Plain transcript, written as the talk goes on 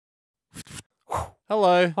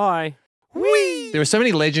Hello. Hi. Whee! There are so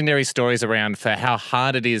many legendary stories around for how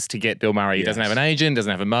hard it is to get Bill Murray. He doesn't have an agent, doesn't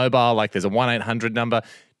have a mobile, like there's a 1-800 number.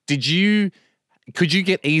 Could you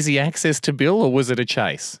get easy access to Bill, or was it a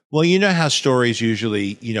chase? Well, you know how stories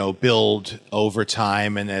usually, build over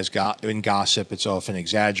time, and in gossip, it's often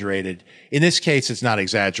exaggerated. In this case, it's not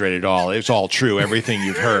exaggerated at all. It's all true, everything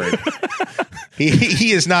you've heard.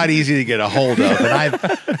 He is not easy to get a hold of,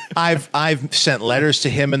 and I've sent letters to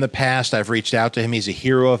him in the past. I've reached out to him. He's a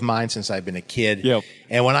hero of mine since I've been a kid. Yep.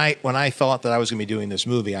 And when I thought that I was going to be doing this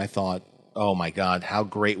movie, I thought, oh my God, how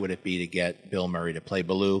great would it be to get Bill Murray to play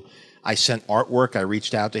Baloo? I sent artwork. I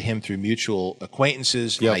reached out to him through mutual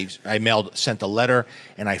acquaintances. Yep. I sent a letter,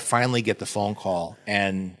 and I finally get the phone call.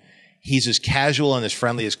 And he's as casual and as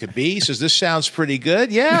friendly as could be. He says, "This sounds pretty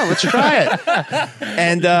good. Yeah, let's try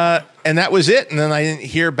it." And that was it. And then I didn't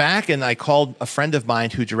hear back, and I called a friend of mine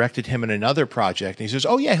who directed him in another project. And he says,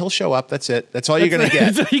 "Oh yeah, he'll show up. That's it. That's all you're going to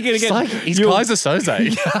get." That's all you're going to get. Like he's Kaiser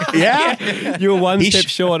Soze. Yeah. You were one step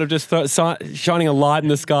short of just shining a light in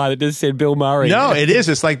the sky that just said Bill Murray. No, it is.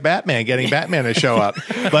 It's like Batman, getting Batman to show up.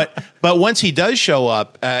 But once he does show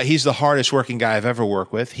up, he's the hardest working guy I've ever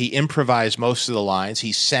worked with. He improvised most of the lines.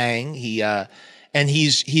 He sang. And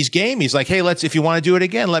he's game. He's like, "Hey, if you want to do it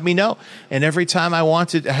again, let me know." And every time I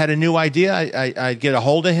had a new idea, I'd get a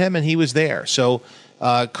hold of him, and he was there. So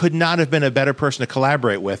could not have been a better person to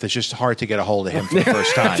collaborate with. It's just hard to get a hold of him for the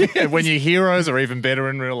first time. When your heroes are even better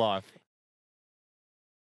in real life.